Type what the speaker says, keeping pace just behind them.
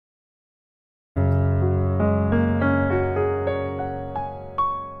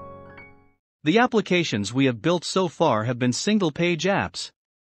The applications we have built so far have been single-page apps.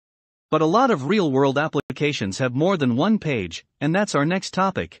 But a lot of real-world applications have more than one page, and that's our next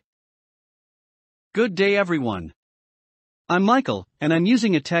topic. Good day everyone. I'm Michael, and I'm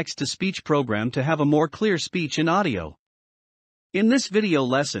using a text-to-speech program to have a more clear speech and audio. In this video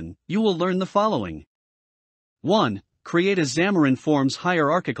lesson, you will learn the following. 1. Create a Xamarin Forms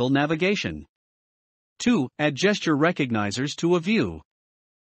hierarchical navigation. 2. Add gesture recognizers to a view.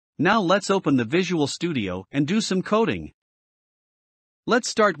 Now let's open the Visual Studio and do some coding. Let's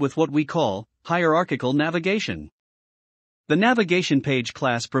start with what we call hierarchical navigation. The navigation page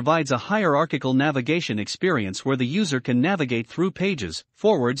class provides a hierarchical navigation experience where the user can navigate through pages,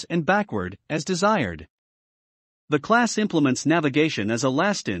 forwards and backward, as desired. The class implements navigation as a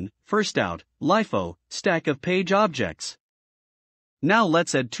last-in, first-out, LIFO, stack of page objects. Now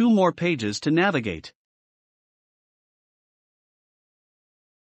let's add 2 more pages to navigate.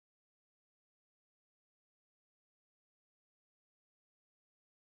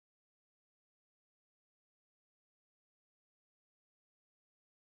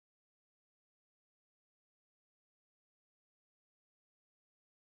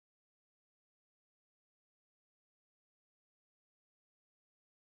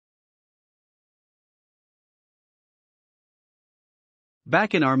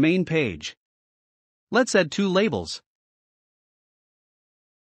 Back in our main page. Let's add 2 labels.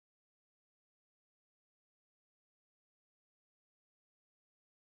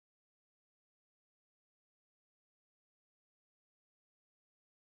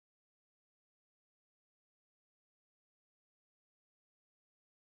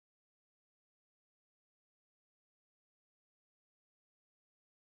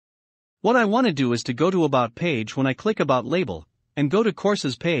 What I want to do is to go to About page when I click About label, and go to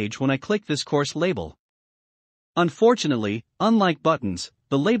Courses page when I click this course label. Unfortunately, unlike buttons,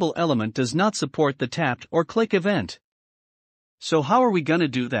 the label element does not support the tapped or click event. So how are we gonna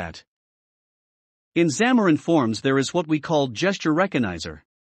do that? In Xamarin Forms there is what we call gesture recognizer.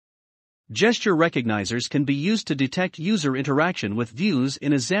 Gesture recognizers can be used to detect user interaction with views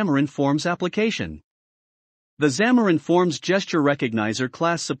in a Xamarin Forms application. The Xamarin Forms gesture recognizer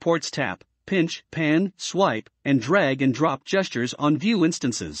class supports tap, pinch, pan, swipe, and drag and drop gestures on view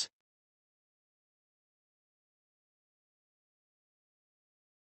instances.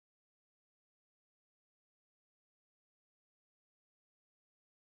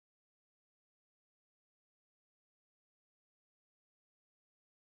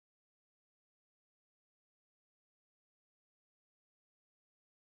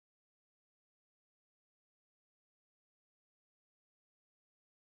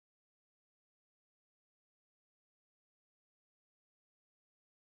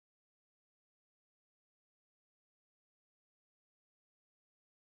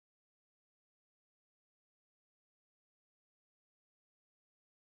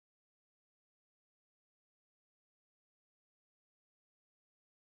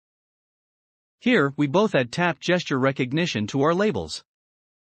 Here, we both add tap gesture recognition to our labels.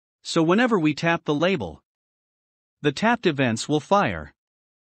 So whenever we tap the label, the tapped events will fire.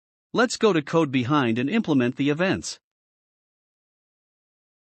 Let's go to code behind and implement the events.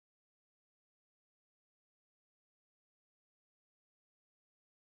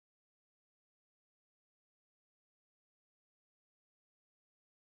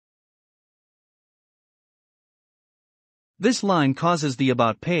 This line causes the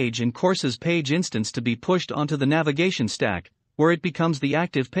About page and Courses page instance to be pushed onto the navigation stack, where it becomes the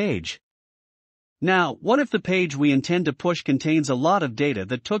active page. Now, what if the page we intend to push contains a lot of data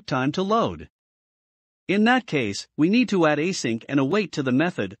that took time to load? In that case, we need to add async and await to the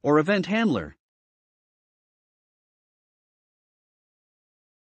method or event handler.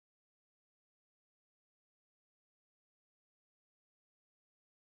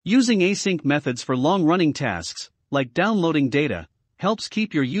 Using async methods for long-running tasks, like downloading data, helps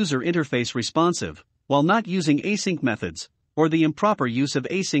keep your user interface responsive, while not using async methods, or the improper use of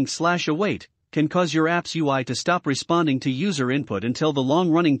async/await, can cause your app's UI to stop responding to user input until the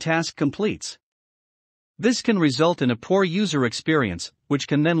long-running task completes. This can result in a poor user experience, which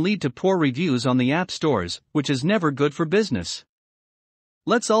can then lead to poor reviews on the app stores, which is never good for business.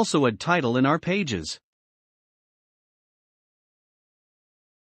 Let's also add title in our pages.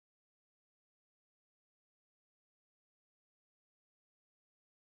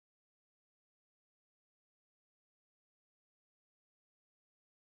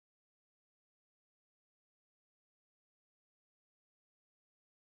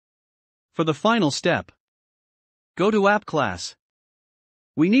 For the final step, go to App class.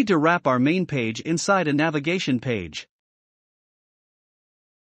 We need to wrap our main page inside a navigation page.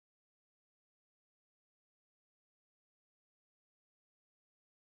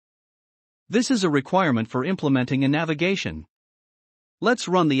 This is a requirement for implementing a navigation. Let's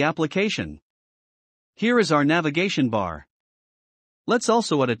run the application. Here is our navigation bar. Let's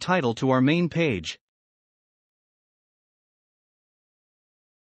also add a title to our main page.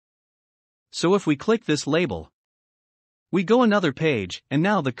 So if we click this label, we go another page, and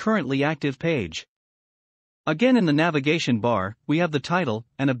now the currently active page. Again, in the navigation bar, we have the title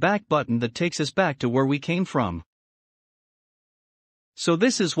and a back button that takes us back to where we came from. So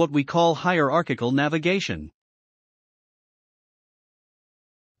this is what we call hierarchical navigation.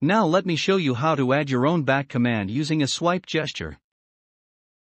 Now let me show you how to add your own back command using a swipe gesture.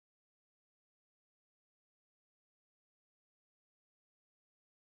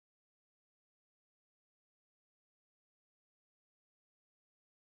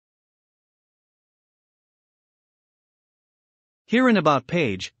 Here in About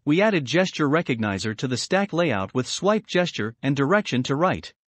page, we added gesture recognizer to the stack layout with swipe gesture and direction to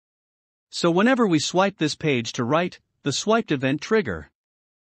right. So whenever we swipe this page to right, the swiped event trigger.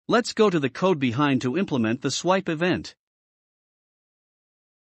 Let's go to the code behind to implement the swipe event.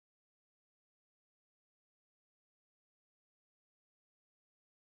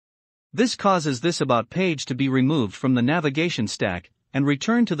 This causes this About page to be removed from the navigation stack and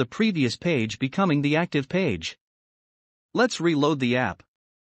return to the previous page, becoming the active page. Let's reload the app.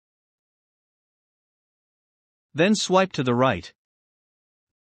 Then swipe to the right.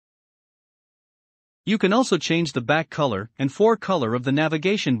 You can also change the back color and fore color of the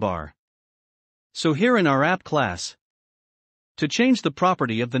navigation bar. So here in our app class, to change the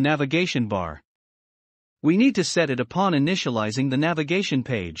property of the navigation bar, we need to set it upon initializing the navigation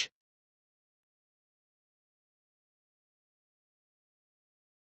page.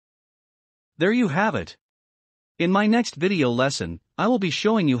 There you have it. In my next video lesson, I will be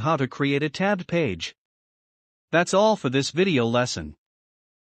showing you how to create a tabbed page. That's all for this video lesson.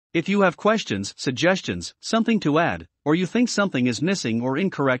 If you have questions, suggestions, something to add, or you think something is missing or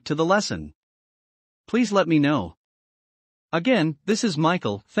incorrect to the lesson, please let me know. Again, this is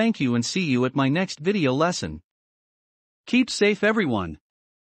Michael, thank you and see you at my next video lesson. Keep safe everyone.